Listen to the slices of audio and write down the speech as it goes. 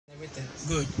everything.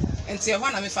 Good. And so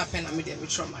when I made a pen, I made a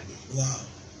trauma. Wow.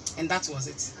 And that was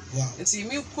it. Wow. And so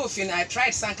me coffee, I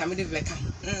tried some comedy becca.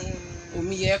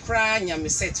 Me cry, me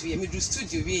set we me do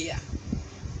studio we.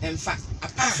 In fact,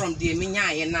 apart from the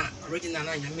minya na original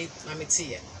na me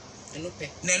tea. And no pay.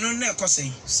 No na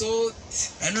kwase. So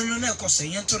no na kwase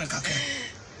yento na kaka.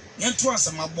 Yento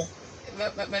asamabo.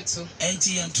 Beto.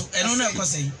 Enti yento. No na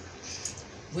kwase.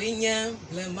 Winya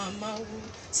Blema Mawu.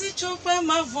 Si chopa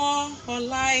mavo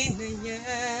olai nenye.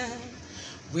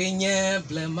 Winya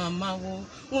Blema Mawu.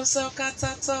 Muso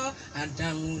katato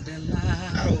adamu dela.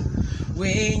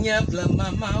 Winya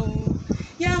Blema Mawu.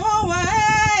 Yahowa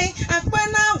hey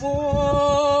akpena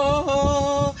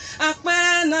wo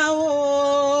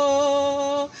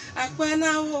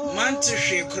Mante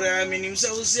hwekra menim se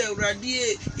wo se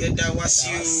awrade yeda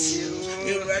wasio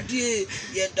awrade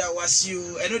yeda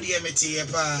wasio eno de emete ye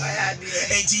pa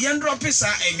enti yen drop isa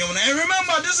enwom na. And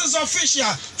remember, this is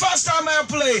official first time I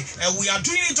play, and we are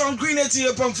doing it on Green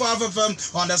 88.5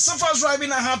 FM on the surface right in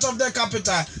the heart of the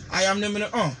capital. I am naming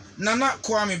Nana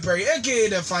Kwame Perry, aka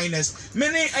the finest.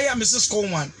 Many I am Mrs.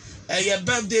 Coleman, a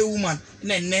birthday woman.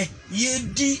 Nene, ye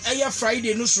di a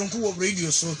Friday no shrunku of radio,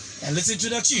 so and listen to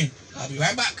the tune. I'll be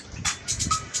right back.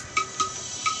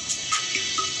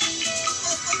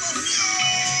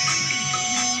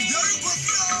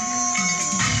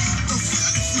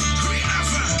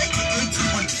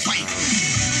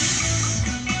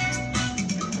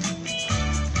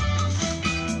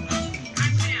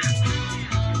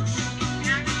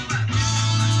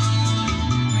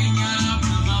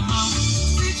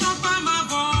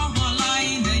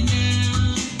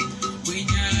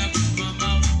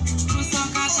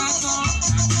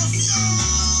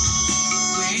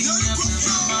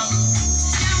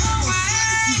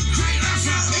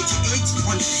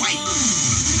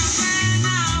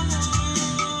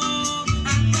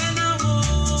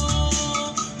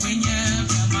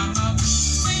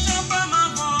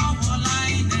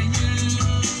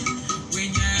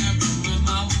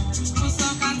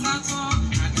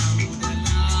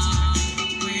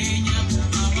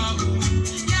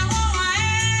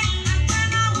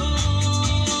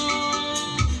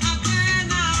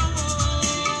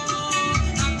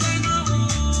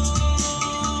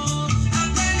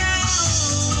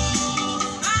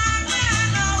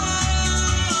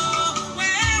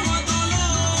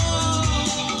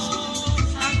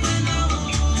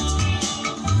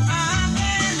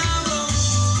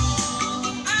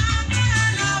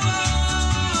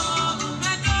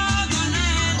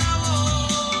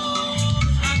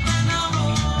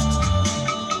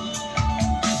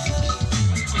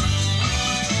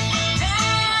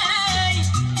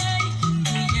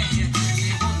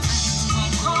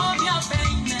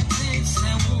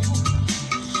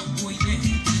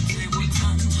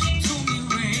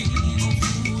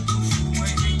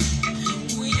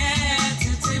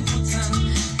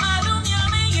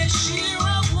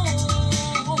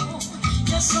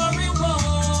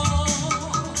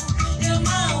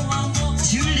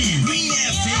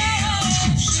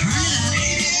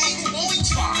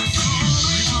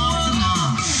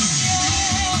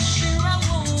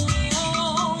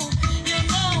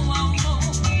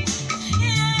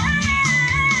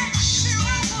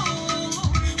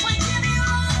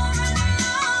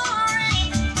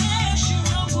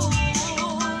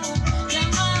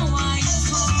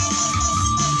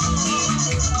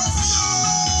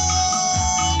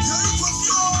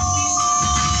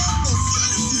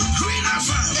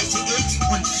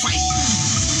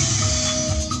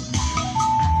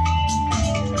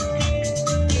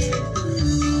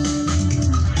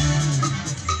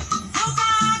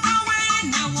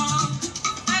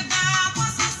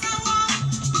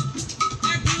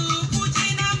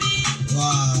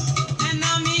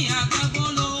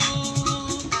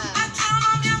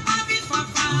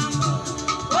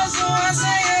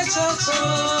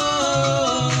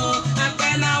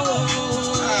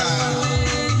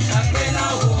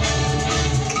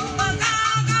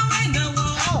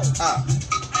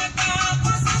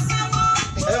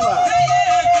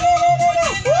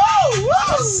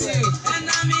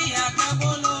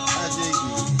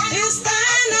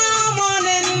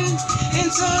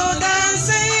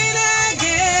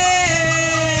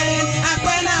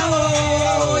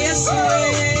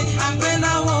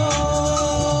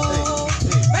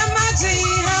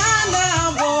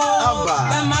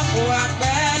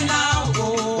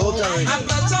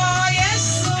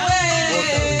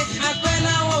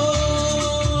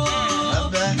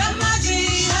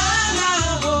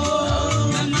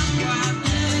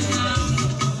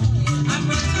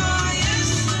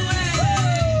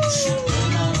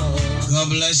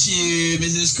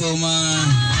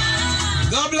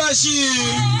 was you.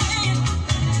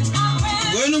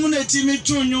 When I'm going to meet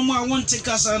you, I want to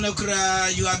cast on a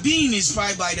cry. You are being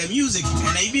inspired by the music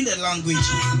and even the language.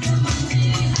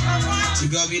 To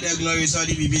God be the glory, so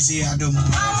the BBC Adam.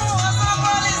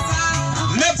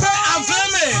 Mepe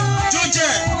Afeme, George.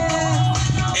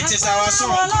 It is our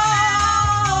song.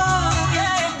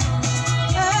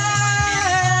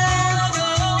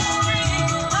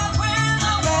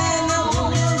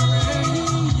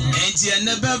 And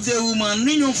the birthday woman,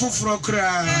 Nino for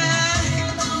cry.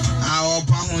 Our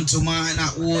pound to mine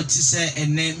at what to say,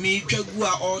 and then me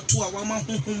Kagua or 2 hour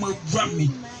whom will grab me.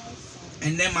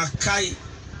 And then Makai,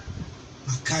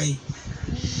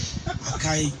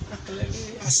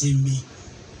 I say me.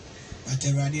 But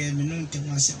I already am known to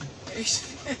myself.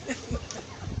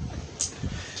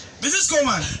 Mrs.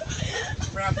 Coleman,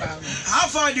 how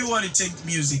far do you want to take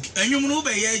music? And you know,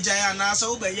 by Jaya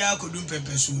Nasa, by Yakudum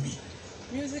Pepper Subi.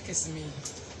 Music is me.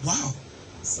 Wow.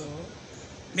 So,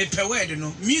 me per you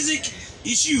know, music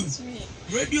is you. It's me.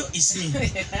 Radio is me.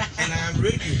 And I am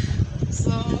radio.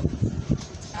 So,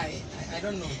 I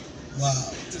don't know.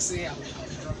 Wow. To say I'll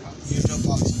drop out. You drop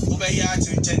out. Over here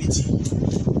to eternity.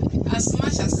 As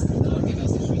much as the Lord give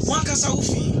us the grace. One can say,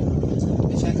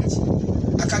 If I catch it.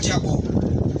 I catch you.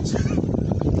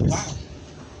 Wow.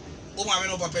 Oh, my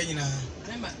no papa you know.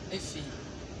 Remember, if he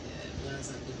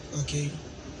okay.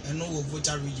 I know what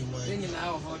voter region why. Then you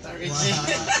know voter region.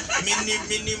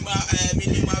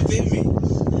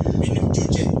 Minim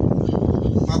Juje.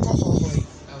 Mako hoy.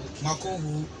 Mako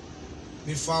who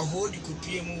me fa hold you could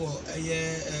pay more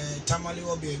tamale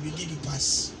or be did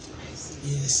pass.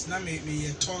 Yes, now me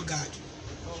a tour guide.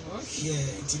 Yeah,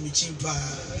 it's me chimpa.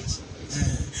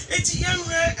 It's young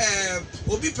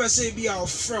obi per se be our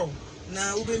fro.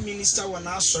 Now ube minister one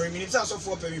now sorry minister so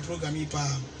for per program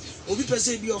pa. Obi per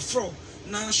se be your fro.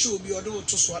 Now show be your door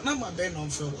to swat. Now my band on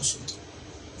fro also.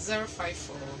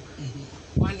 054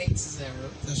 180.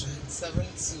 That's right.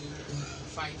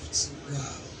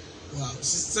 7252. Wow.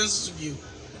 Sense to you.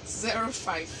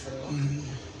 054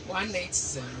 180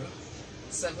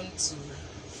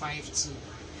 7252.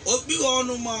 Obi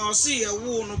ono ma see a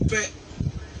wo no pe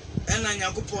and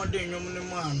Yakupon de no.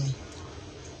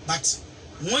 But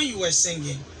when you were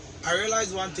singing, I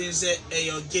realized one thing is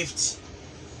your gift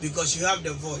because you have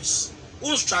the voice.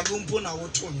 Won struggle pona wo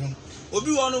to no.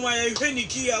 Obi ono ma ye hwani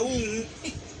ki a wo hu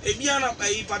ebiana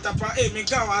pai patapa me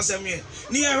ka wa asem ye.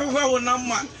 Ni ehwehwe wo na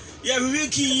ma ya hwehwe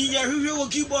ki ya hwehwe wo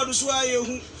keyboard so aye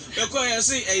hu. Because I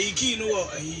say a key no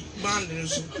a band and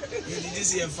so you did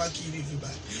see a fucky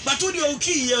everybody. But to the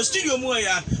key, your studio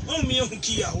moya, oh me who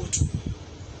key out.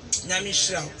 Nami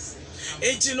Shell.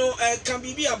 It you know can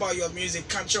be about your music,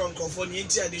 capture on California.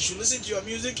 They should listen to your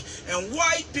music and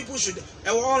why people should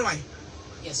online.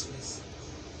 Yes, please.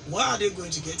 Where are they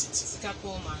going to get it? Sika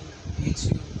Coleman,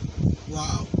 YouTube.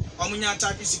 Wow. Omunya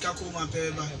type Sika Coleman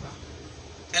peba.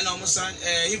 And almost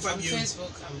if I'm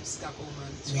Facebook, I'm Sika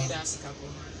Coleman. Twitter, Sika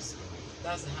Coleman.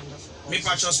 That's the handle for all. Me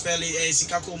patch spell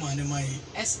Sika Coleman in my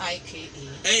Sika.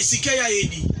 Sika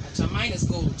AD. Mine is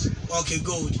gold. Okay,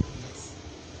 gold. Yes.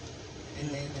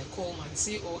 And then Coleman, Coleman.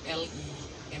 Sika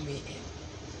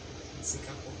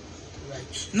Coleman.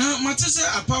 Right. Now, Matisa,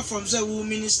 apart from the woman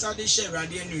minister, they share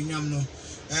radio and no.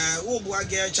 Wo boy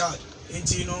get child. And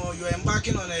you know you're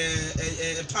embarking on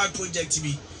a part project to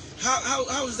be.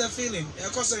 How is that feeling?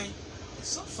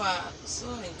 So far, so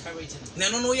encouraging.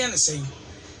 No, you're saying.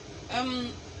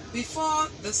 Before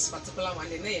this particular one,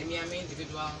 the name I mean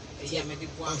individual,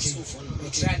 school for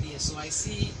so I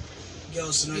see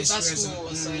girls no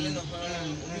school so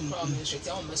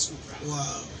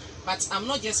wow. But I'm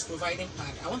not just providing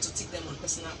pad. I want to take them on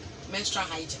personal menstrual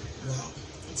hygiene. Wow.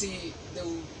 Until they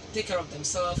will take care of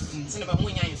themselves, about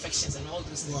ammonia infections and all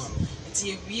those things. Wow.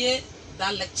 Until we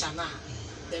that lecture now,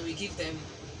 then we give them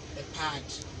the pad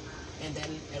and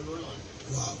then a roll on.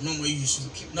 Wow, no more use.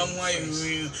 No more.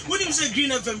 When you say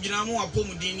Green FM, Jinamo,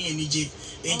 Apomudini, and EJ,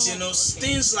 you know,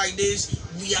 things like this,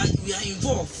 we are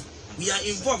involved. We are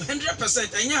involved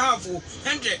 100%, and you have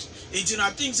 100. And you know,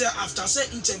 I think that after say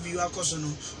interview,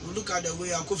 we look at the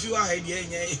way I could feel ahead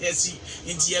here, see,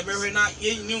 into your very night,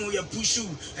 you know, you push you,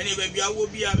 and you baby, I will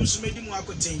be a Muslim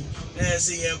marketing.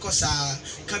 Say, Cosa,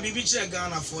 can be bitch a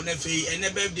Ghana for Nefe, and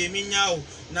the baby, now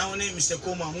name Mr.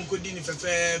 Coma, who could dinner for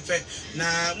fair.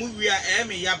 Now, movie, I am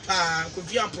a yapa, could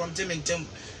be a prompt him and tem,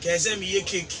 Kazemi, ye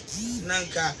cake,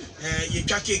 Nanka, ye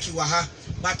cake, waha,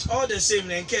 but all the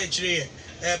same, and catch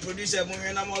producer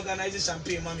Mohena organize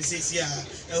champagne mommy says yeah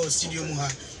studio muha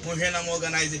Mohena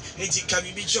organize it can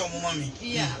be show mommy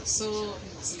yeah so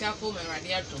Sika Coleman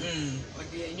radiator or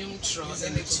the new tro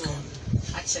and the tour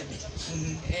actually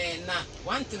and now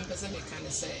one thing person can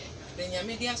say then your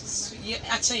media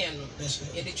achayano.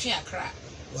 You the tree a crack.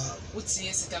 Wow. What's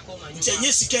the Sika Coleman?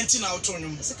 Yes, you can't in out on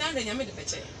him. Second, then you made the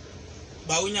picture.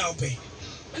 Baunya pay.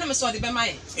 When I saw the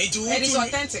Bemai, it is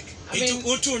authentic. I mean,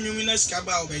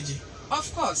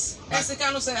 of course.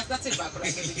 Sika no say that's it back.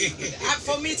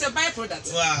 For me, it's a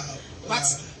byproduct. Wow.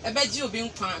 But a bed you being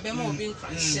cracked, Bemo being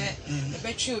cracked, a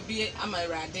bet you be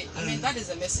amarade. I mean, that is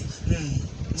a message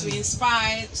to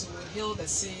inspire, to heal the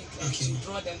sick, and to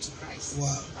draw them to Christ.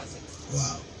 Wow. That's it.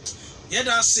 Wow. Yeah,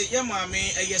 that's it. Yeah, mommy,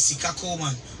 Sika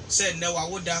Coleman said, no, I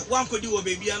would that one could do a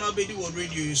baby and I'll be doing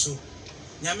radio. So,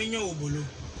 Yaminyo Bulu,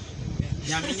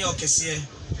 Yaminyo Kessie,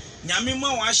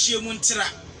 Yamima was she muntra.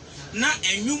 Not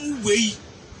a new way,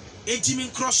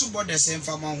 18 cross borders and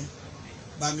family.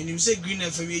 But when you say green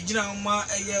for me, you know, ma,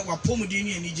 a year, what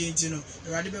Pomodini and Egentino,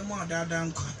 rather more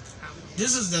than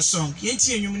this is the song.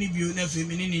 Yeti and you many view never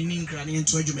feminine in cranny and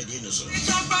 20 medicines.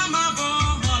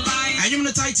 I am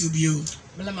the title view.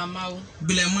 Blema Mawu.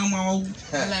 Blema Mawu.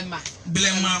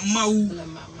 Blema Mawu.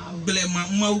 Blema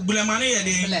Mawu. Blema Mawu.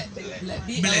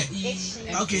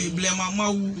 Okay, Blema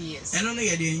Mawu. Yes. And only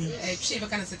a day. She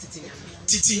can say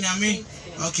Titi Yami.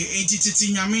 Okay, 80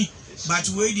 Titi Yami. But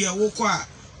wait, dear, Wokwa.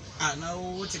 Ah, now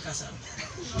what take us out?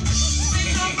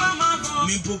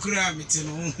 Me pokra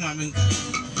mitino, Mamma.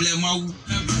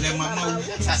 Blema Mawu.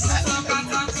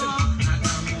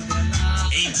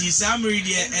 80 Samri,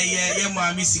 dear,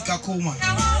 Mammy Sika Coleman. I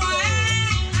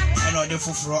know the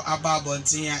for about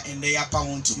Bontia and they are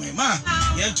pound to my man.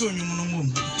 Yan to you,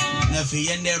 Mum. Never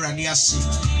yende radiasi.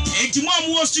 80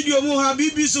 Mom was studio Moha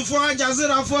Bibi so for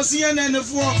Jazera for CNN and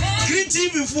for Green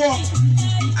TV for.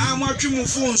 I'm watching my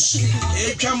phones.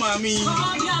 Hey, come on, me.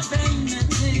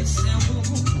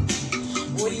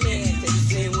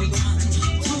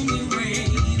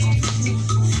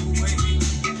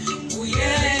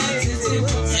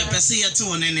 See you too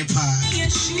on any part.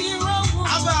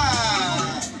 Abba!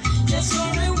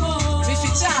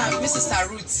 Mrs.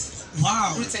 Ruth.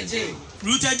 Wow. Ruth AJ.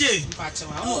 Ruth AJ.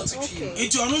 Okay.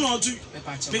 It's on no to.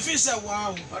 Me face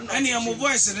wow. Any am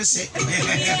voice and say.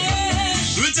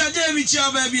 Ruth AJ with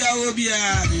your baby, I will be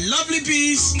a lovely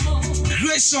piece.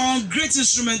 Great song, great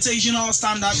instrumentation, all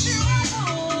standard.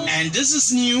 And this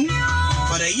is new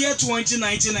for the year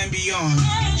 2019 and beyond.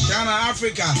 Ghana,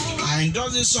 Africa. I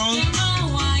endorse this song.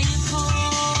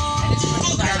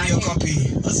 Grab your copy.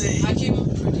 Hakim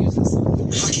produces.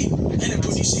 Hakim, and the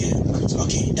producer.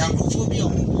 Okay, that go for me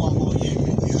on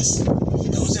yes.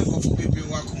 Those are for people who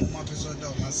are coming up episode.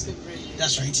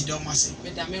 That's right, you don't must say.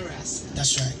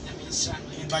 That's right.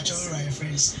 But you're right,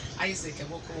 friends. Isaac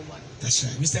Coleman. That's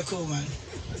right, Mr. Coleman.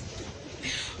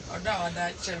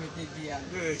 Oda cherry baby.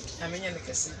 Good. I mean, you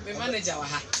can see. My manager,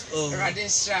 Radin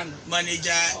Strand.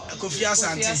 Manager, Kofi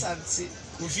Asante.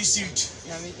 Kofi suit.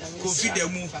 Kofi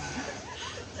demu.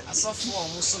 I saw 4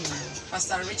 Muslim.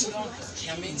 Pastor Richard,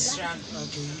 Yamin Strand.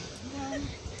 Okay.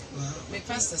 Wow. My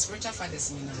pastor, spiritual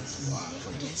fathers, me now. Wow.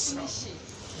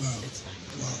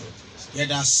 Wow. Yeah,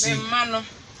 that's it. Mano.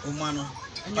 Mano.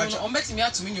 And you're betting me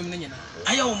out to me, you know.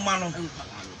 I am Mano.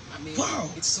 Wow.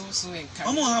 It's so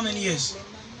encouraging. How many years?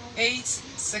 8,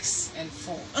 6, and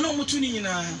 4. I know what you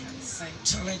know.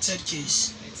 Talented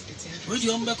case. Where do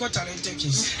you talented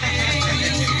case?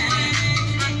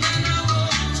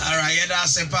 Alright, yeah,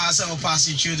 that's a pass. I'll pass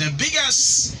you through the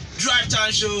biggest drive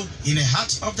time show in the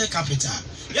heart of the capital.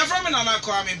 You're from another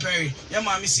Kwame Perry. Yeah,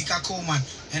 Mammy Sika Coleman.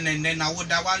 And then I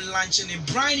would have one launching a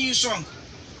brand new song.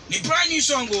 The brand new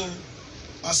song go.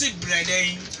 I say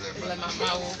Blema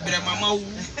Mawu.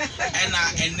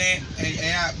 And then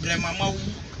Blema Mawu.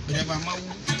 And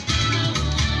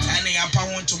the upper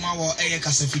one tomorrow, a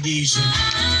Casafidation.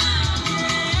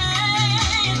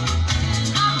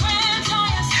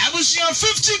 I was your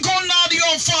 50 gone now, the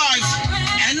 5.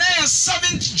 And then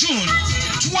 7th June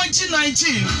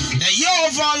 2019, the year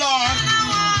of our Lord.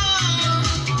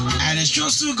 And it's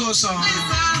just to go on.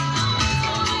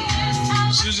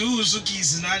 Suzuki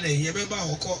is not a Yabeba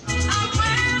Oko.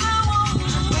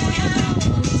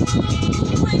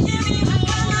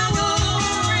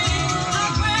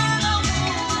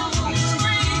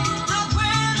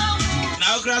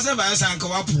 Now, Crasa by Sanko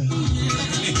Apu.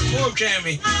 Oh,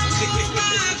 Jamie.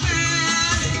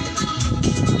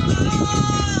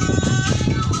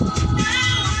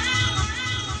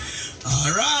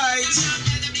 All right.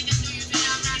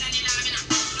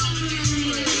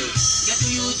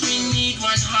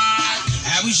 I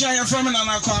wish I had from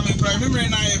another Kwame Prime.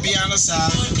 Remember, I be honest.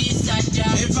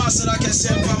 If I said I can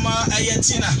send from a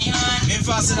Tina, if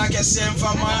I said I can send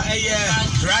from a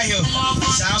Rahel,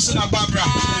 Samson, Barbara,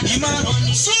 Iman,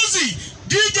 Susie,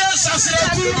 DJ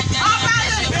Sasiraku.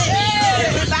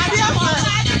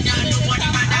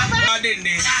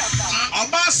 dende.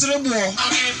 Oba serebo.